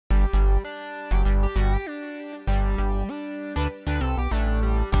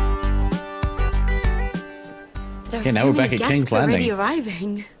Okay, now we're back at guests King's already Landing.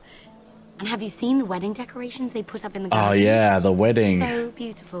 arriving. And have you seen the wedding decorations they put up in the gardens? Oh yeah, the wedding. So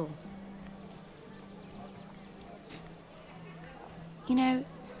beautiful. You know,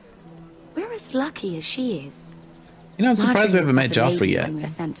 we're as lucky as she is. You know, I'm surprised we Marjorie haven't met was a lady Joffrey yet. when we were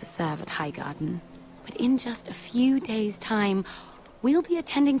sent to serve at Highgarden. But in just a few days' time, we'll be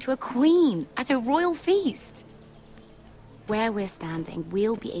attending to a queen at a royal feast. Where we're standing,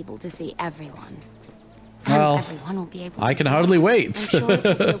 we'll be able to see everyone. And Well, everyone will be able to I can see hardly us. wait. I'm sure it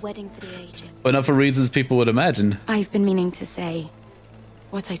will be a wedding for the ages. But not for reasons people would imagine. I've been meaning to say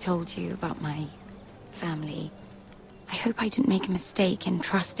what I told you about my family. I hope I didn't make a mistake in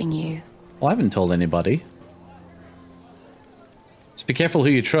trusting you. Well, I haven't told anybody. Just be careful who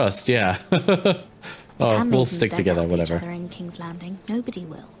you trust, yeah. Oh, we'll stick together, whatever. Each other in King's Landing. Nobody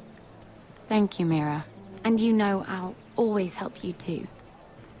will. Thank you, Mira. And you know I'll always help you too.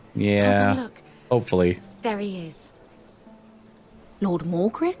 Yeah, Oh, look, hopefully. there he is. Lord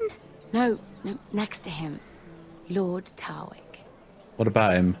Morgrin? No, next to him. Lord Tarwick. What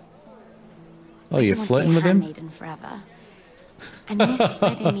about him? Oh, I you're don't want flirting to with be a him? handmaiden forever. And this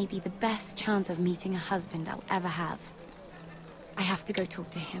wedding may be the best chance of meeting a husband I'll ever have. I have to go talk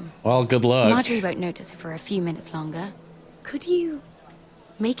to him. Well, good luck. Marjorie won't notice it for a few minutes longer. Could you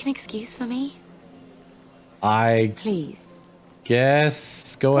make an excuse for me? I Please.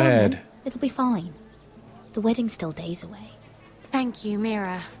 guess. Go on ahead. then. It'll be fine. The wedding's still days away. Thank you,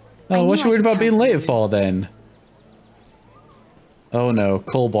 Mira. Oh, what's I you worried could about being count on late you. for then? Oh no,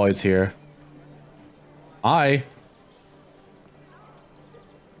 Cole Boy's here. Hi.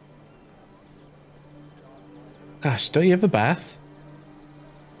 Gosh, don't you have a bath?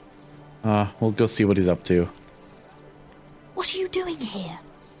 We'll go see what he's up to. What are you doing here?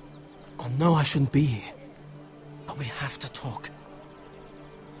 Oh no, I shouldn't be here. But we have to talk.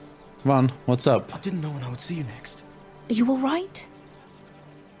 Come on, what's up? I didn't know when I would see you next. Are you alright?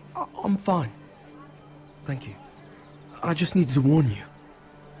 I'm fine. Thank you. I just needed to warn you.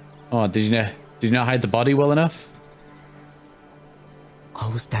 Oh, did you not hide the body well enough? I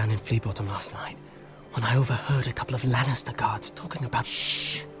was down in Fleabottom last night when I overheard a couple of Lannister guards talking about...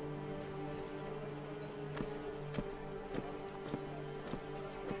 Shh!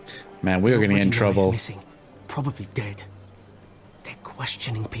 Man, we were gonna get in Already know he's trouble. missing, probably dead. They're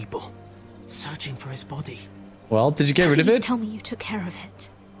questioning people, searching for his body. Well, did you get rid of Please it? tell me you took care of it.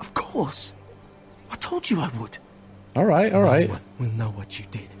 Of course. I told you I would. All right, all right. No one will know what you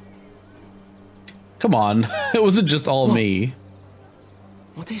did. Come on, it wasn't just all What? me.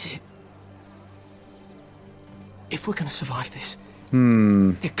 What is it? If we're gonna survive this,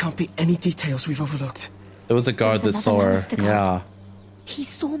 there can't be any details we've overlooked. There was a guard that There's saw another her. Lannister guard. Yeah, He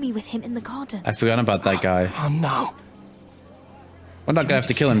saw me with him in the garden. I forgot about that guy. Oh no. We're not gonna have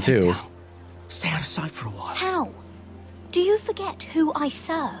to kill him too. Stay out of sight for a while. How? Do you forget who I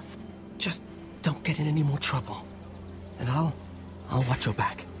serve? Just don't get in any more trouble. And I'll watch your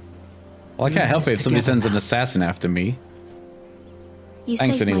back. Well, I We're can't in help this it if somebody together sends an now. assassin after me. You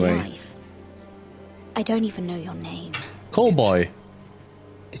Thanks saved anyway. my life. I don't even know your name. Cole Boy.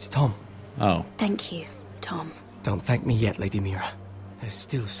 It's Tom. Oh, Thank you, Tom. Don't thank me yet, Lady Mira. There's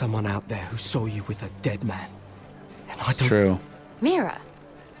still someone out there who saw you with a dead man. And I don't... true. Mira,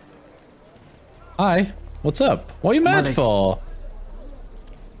 Hi, what's up? What are you mad lady. for?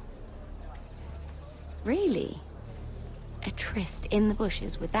 really? A tryst in the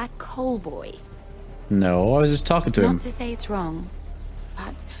bushes with that Cole boy? No, I was just talking to him. Not to say it's wrong,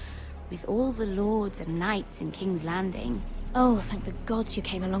 but with all the lords and knights in King's Landing, Oh, thank the gods you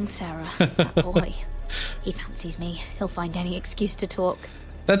came along, Sarah. That boy. He fancies me. He'll find any excuse to talk.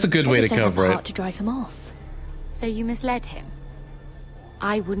 That's a good I way to just don't have cover the heart it. to drive him off. so you misled him.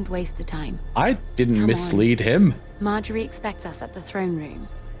 I wouldn't waste the time. I didn't Come on. mislead him. Marjorie expects us at the throne room.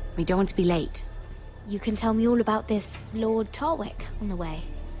 We don't want to be late. You can tell me all about this Lord Tarwick on the way.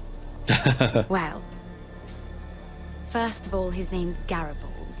 Well, first of all, his name's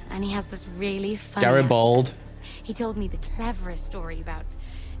Garibold, and he has this really funny Garibold. accent. He told me the cleverest story about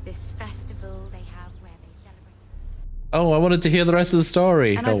this festival they have where they celebrate. Oh, I wanted to hear the rest of the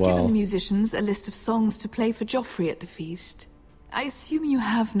story. And Oh I've given the well. musicians a list of songs to play for Joffrey at the feast. I assume you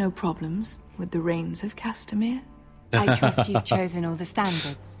have no problems with the Rains of Castamere? I trust you've chosen all the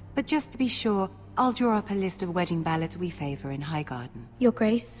standards. But just to be sure, I'll draw up a list of wedding ballads we favor in Highgarden. Your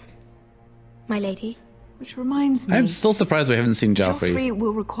Grace, my lady. Which reminds me, I'm still surprised we haven't seen Joffrey. Joffrey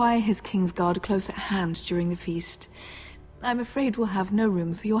will require his Kingsguard close at hand during the feast. I'm afraid we'll have no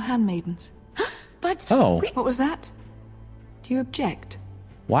room for your handmaidens. But Oh, What was that? Do you object?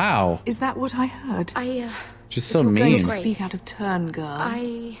 wow. Is that what I heard? Just If so you're going mean. to speak out of turn, girl,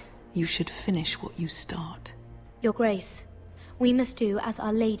 I you should finish what you start. Your Grace, we must do as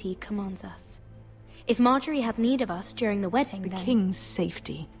Our Lady commands us. If Marjorie has need of us during the wedding, The then... king's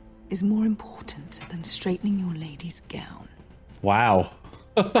safety is more important than straightening your lady's gown. Wow.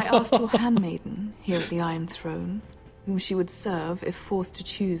 I asked your handmaiden here at the Iron Throne whom she would serve if forced to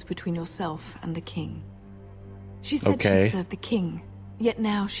choose between yourself and the king. She said Okay. she'd serve the king, yet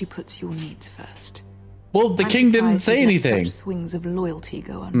now she puts your needs first. Well, the I'm king didn't surprised say you let anything. Such swings of loyalty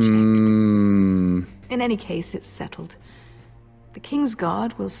go unchecked. In any case, it's settled. The king's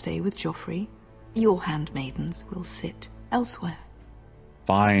guard will stay with Joffrey. Your handmaidens will sit elsewhere.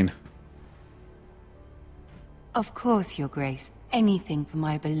 Fine. Of course, Your Grace. Anything for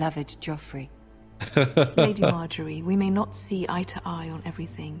my beloved Joffrey. Lady Marjorie, we may not see eye to eye on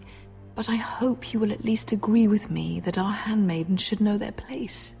everything, but I hope you will at least agree with me that our handmaidens should know their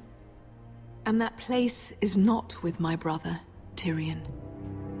place. And that place is not with my brother, Tyrion.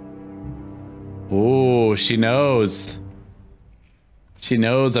 Ooh, she knows. She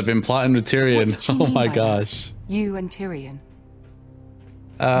knows I've been plotting with What Tyrion. did she Oh mean my by gosh. that? You and Tyrion.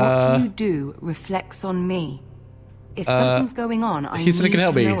 What you do reflects on me. If something's going on, I he need said he can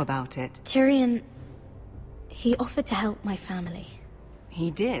help to me. know about it. Tyrion... he offered to help my family.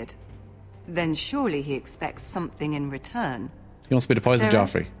 He did. Then surely he expects something in return. He wants me to poison Sarah,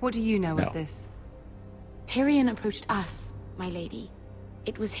 Joffrey. what do you know No. of this? Tyrion approached us, my lady.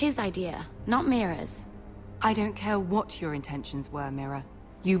 It was his idea, not Mira's. I don't care what your intentions were, Mira.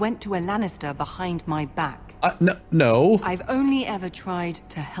 You went to a Lannister behind my back. No. I've only ever tried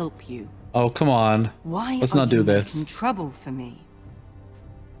to help you. Oh, come on. Why Let's are not do you this. making trouble for me?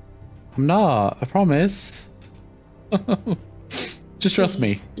 I'm not. I promise. Just trust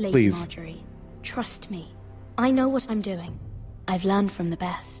me, Please, Lady please. Marjorie, trust me. I know what I'm doing. I've learned from the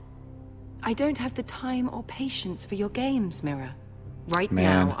best. I don't have the time or patience for your games, Mira. Right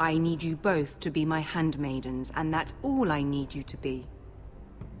Man. now, I need you both to be my handmaidens, and that's all I need you to be.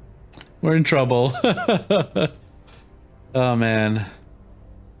 We're in trouble. Oh, man.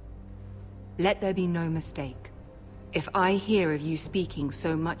 Let there be no mistake. If I hear of you speaking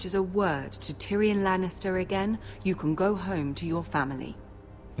so much as a word to Tyrion Lannister again, you can go home to your family.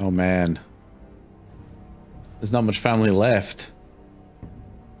 Oh, man. There's not much family left.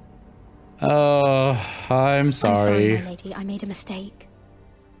 Oh, I'm sorry. I'm sorry, my lady. I made a mistake.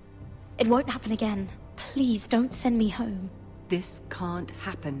 It won't happen again. Please don't send me home. This can't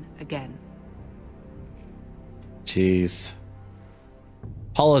happen again. Jeez.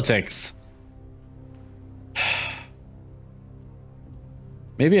 Politics.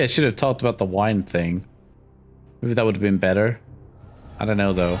 Maybe I should have talked about the wine thing. Maybe that would have been better. I don't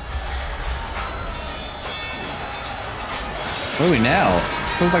know, though. Where are we now?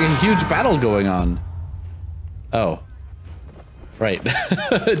 Sounds like a huge battle going on. Oh. Right.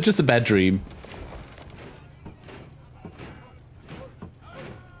 Just a bad dream.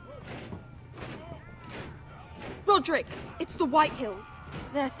 Roderick, it's the White Hills.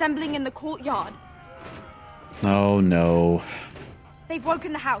 They're assembling in the courtyard. Oh, no. They've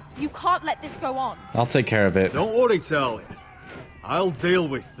woken the house. You can't let this go on. I'll take care of it. Don't worry, Talia. I'll deal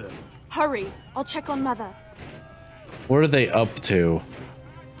with them. Hurry. I'll check on Mother. What are they up to?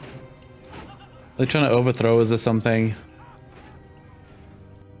 Are they trying to overthrow us or something?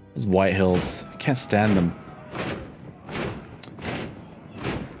 Those White Hills. I can't stand them.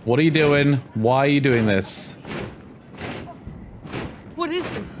 What are you doing? Why are you doing this? What is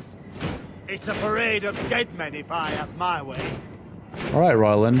this? It's a parade of dead men if I have my way. Alright,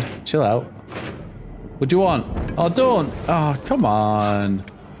 Royland. Chill out. What do you want? Oh, don't! Oh, come on.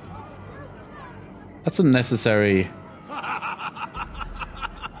 That's unnecessary.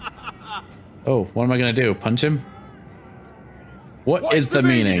 Oh, what am I gonna do? Punch him? What is the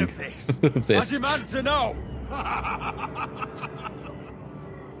meaning of this? of this? I demand to know.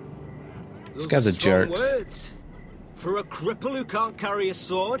 These guys are jerks. Words. For a cripple who can't carry a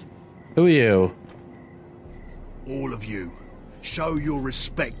sword? Who are you? All of you, show your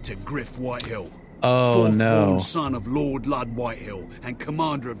respect to Griff Whitehill. Oh, no. Fourth-born son of Lord Ludd Whitehill and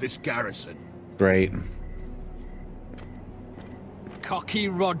commander of this garrison. Great. Cocky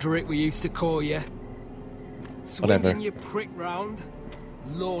Roderick, we used to call you. Whatever. Swinging your prick round,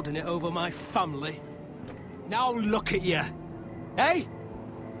 lording it over my family. Now look at you. Hey?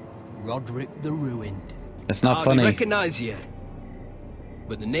 Roderick the Ruined. It's not Hardly funny. recognize you.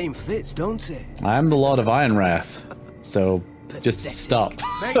 But the name fits, don't it? I am the Lord of Ironwrath, so just Pathetic. stop.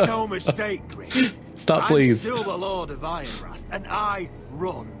 Make no mistake, Griff. Stop, please. I'm still the Lord of Ironwrath, and I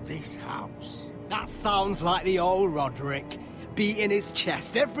run this house. That sounds like the old Roderick, beating his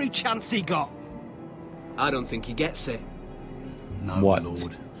chest every chance he got. I don't think he gets it. No, What?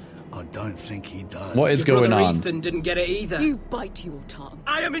 Lord. I don't think he does. What is Your going brother on? Ethan didn't get it either. You bite your tongue.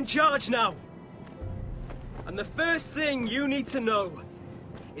 I am in charge now. And the first thing you need to know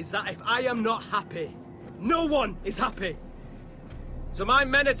is that if I am not happy, no one is happy. So my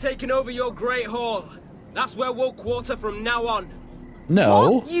men are taking over your Great Hall. That's where we'll quarter from now on. No.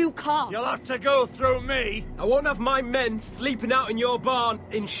 What? You can't. You'll have to go through me. I won't have my men sleeping out in your barn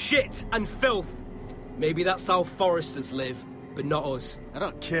in shit and filth. Maybe that's how foresters live, but not us. I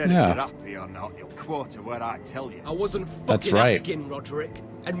don't care if you're happy or not. You'll quarter where I tell you. I wasn't That's fucking right. asking, Roderick.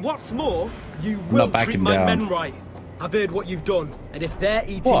 And what's more, you will not backing treat my down. men right. I've heard what you've done, and if they're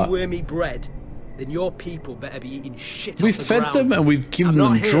eating What? wormy bread, then your people better be eating shit We off the fed ground. them and we've given I'm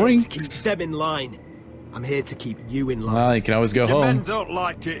them not here drinks. to keep them in line. I'm here to keep you in line. Well, you can always go Your men home. don't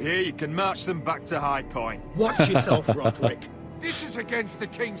like it here. You can march them back to High Point. Watch yourself, Roderick. This is against the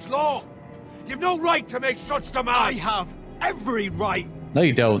King's law. You've no right to make such I demands. have every right. No,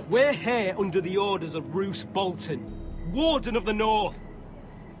 you don't. We're here under the orders of Roose Bolton, Warden of the North.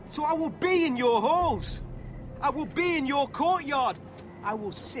 So I will be in your halls. I will be in your courtyard. I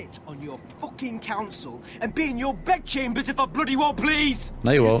will sit on your fucking council and be in your bedchambers if I bloody well please.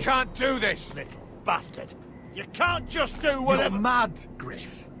 No, you You won't. can't do this, little bastard. You can't just do whatever. You're mad,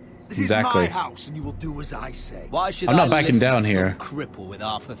 Griff. This Exactly. is my house, and you will do as I say. Why should I'm not I backing listen down to here. some cripple with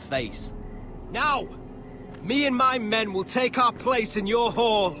half a face? Now, me and my men will take our place in your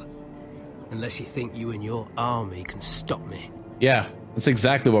hall. Unless you think you and your army can stop me. Yeah, that's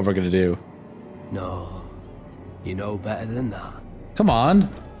exactly what we're gonna do. No, you know better than that. Come on.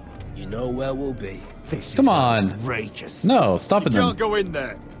 You know where we'll be. This Come is on. outrageous. No, stop You it can't then. go in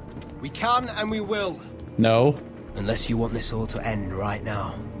there. We can and we will. No. Unless you want this all to end right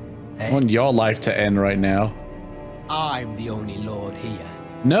now. I Eh? want your life to end right now. I'm the only lord here.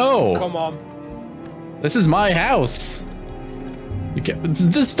 No. Come on. This is my house. You can't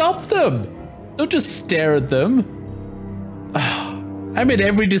just stop them. Don't just stare at them. I made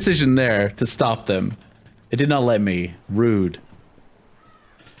every decision there to stop them. It did not let me. Rude.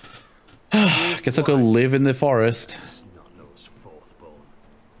 Guess I'll go live in the forest. Snot-nosed fourth-born.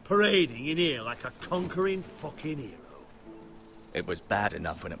 Parading in here like a conquering fucking hero. It was bad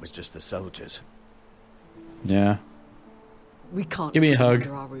enough when it was just the soldiers. Yeah. We can't Give me a leave them hug.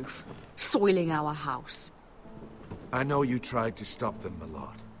 under our roof, soiling our house. I know you tried to stop them, my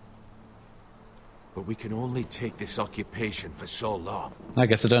lord. But we can only take this occupation for so long. I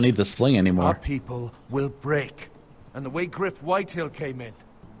guess I don't need the sling Our anymore. people will break. And the way Griff Whitehill came in,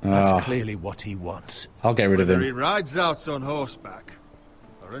 Oh, that's clearly what he wants. I'll get rid of Whether he him. rides out on horseback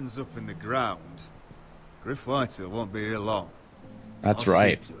or ends up in the ground, Griff Whitehill won't be here long. That's I'll see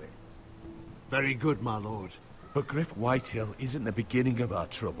right. to it. Very good, my lord. But Griff Whitehill isn't the beginning of our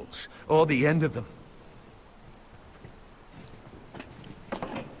troubles, or the end of them.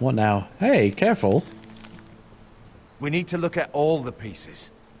 What now? Hey, careful. We need to look at all the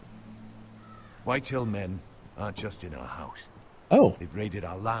pieces. Whitehill men aren't just in our house. Oh, They've raided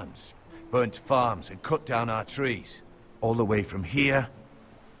our lands, burnt farms, and cut down our trees. All the way from here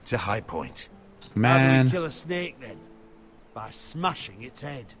to High Point. How do man. we kill a snake, then? By smashing its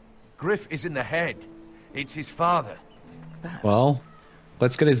head. Griff isn't the head. It's his father. Well,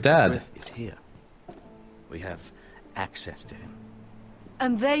 let's get his dad. Griff is here. We have access to him.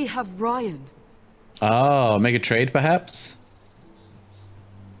 And they have Ryan. Oh, make a trade perhaps?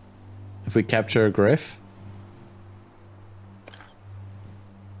 If we capture a Griff?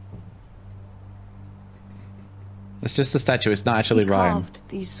 It's just a statue, it's not actually He Ryan. carved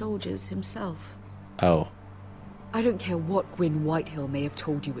these soldiers himself. Oh. I don't care what Gwyn Whitehill may have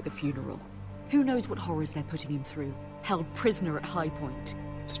told you at the funeral. Who knows what horrors they're putting him through? Held prisoner at High Point.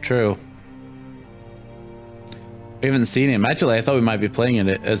 It's true. We haven't seen him. Actually, I thought we might be playing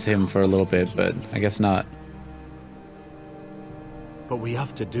it as him for a little bit, but I guess not. But we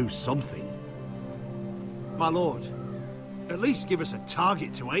have to do something. My lord, at least give us a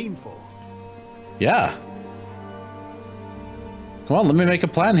target to aim for. Yeah. Come on, let me make a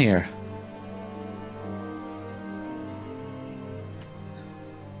plan here.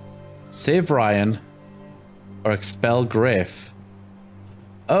 Save Ryan or expel Griff.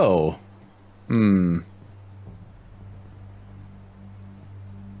 Oh.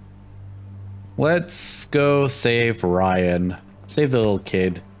 Let's go save Ryan. Save the little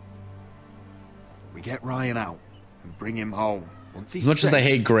kid. We get Ryan out and bring him home. Once he's As much as I safe,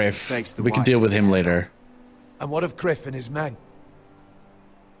 hate Griff, face the we can deal with him Whitehills. later. And what of Griff and his men?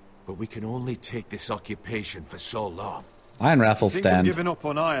 But we can only take this occupation for so long. Ironwrath will Think of stand. giving up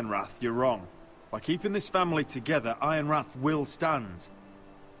on Ironwrath, you're wrong. By keeping this family together, Ironwrath will stand.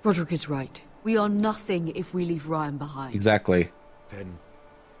 Roderick is right. We are nothing if we leave Ryan behind. Exactly. Then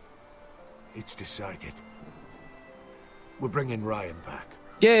It's decided. We're bringing Ryan back.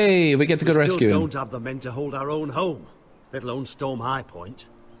 Yay, we get to go rescue We him. still don't have the men to hold our own home, let alone storm High Point.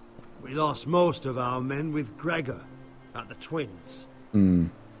 We lost most of our men with Gregor at the Twins.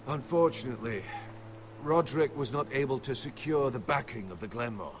 Unfortunately, Roderick was not able to secure the backing of the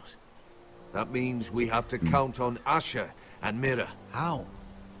Glenmores. That means we have to count on Asher and Mira. How?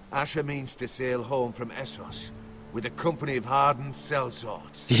 Asher means to sail home from Essos with a company of hardened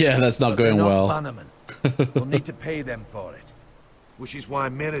sellswords. Yeah, that's not going well. Bannerman. We'll need to pay them for it. Which is why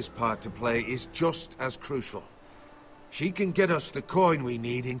Mira's part to play is just as crucial. She can get us the coin we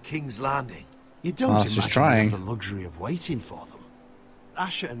need in King's Landing. You don't Well, imagine she's trying. we have the luxury of waiting for them.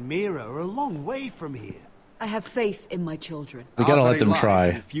 Asher and Mira are a long way from here. I have faith in my children. We gotta Our let very them lives try.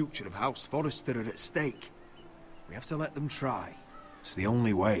 and the future of House Forrester are at stake. We have to let them try. It's the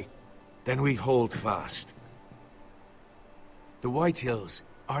only way. Then we hold fast. The White Hills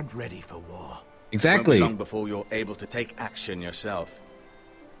aren't ready for war. Exactly. Won't be long before you're able to take action yourself.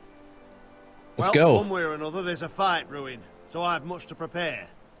 Let's Well, go. one way or another, there's a fight brewing, so I've much to prepare,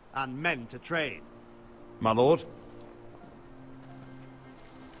 and men to train. My lord?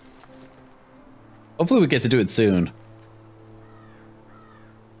 Hopefully we get to do it soon.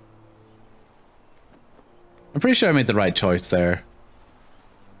 I'm pretty sure I made the right choice there.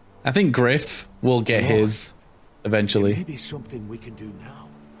 I think Griff will get his eventually. Maybe something we can do now.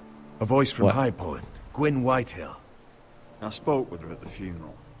 A voice from What? High Point, Gwyn Whitehill. I spoke with her at the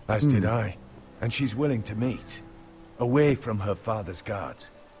funeral. As did I. And she's willing to meet. Away from her father's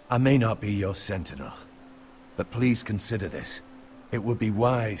guards. I may not be your sentinel, but please consider this. It would be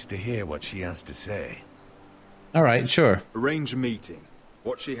wise to hear what she has to say. All right, sure. Arrange a meeting.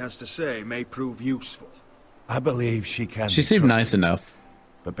 What she has to say may prove useful. I believe she can She be seemed nice trusted, enough.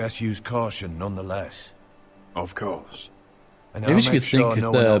 but best use caution nonetheless. Of course. And Maybe I'll she make could sneak sure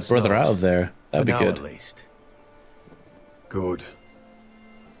no one the else brother knows. out of there. That'd be For now, good. at least. Good.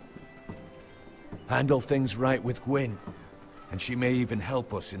 Handle things right with Gwyn, and she may even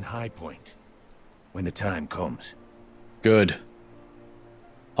help us in High Point when the time comes. Good.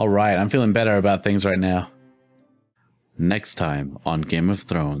 All right, I'm feeling better about things right now. Next time on Game of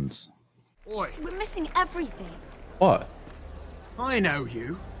Thrones. Oi, We're missing everything. What? I know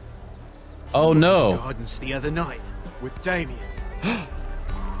you. Oh no. Gardens the other night with Damien.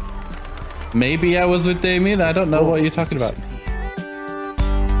 Maybe I was with Damien. I don't know what you're talking about.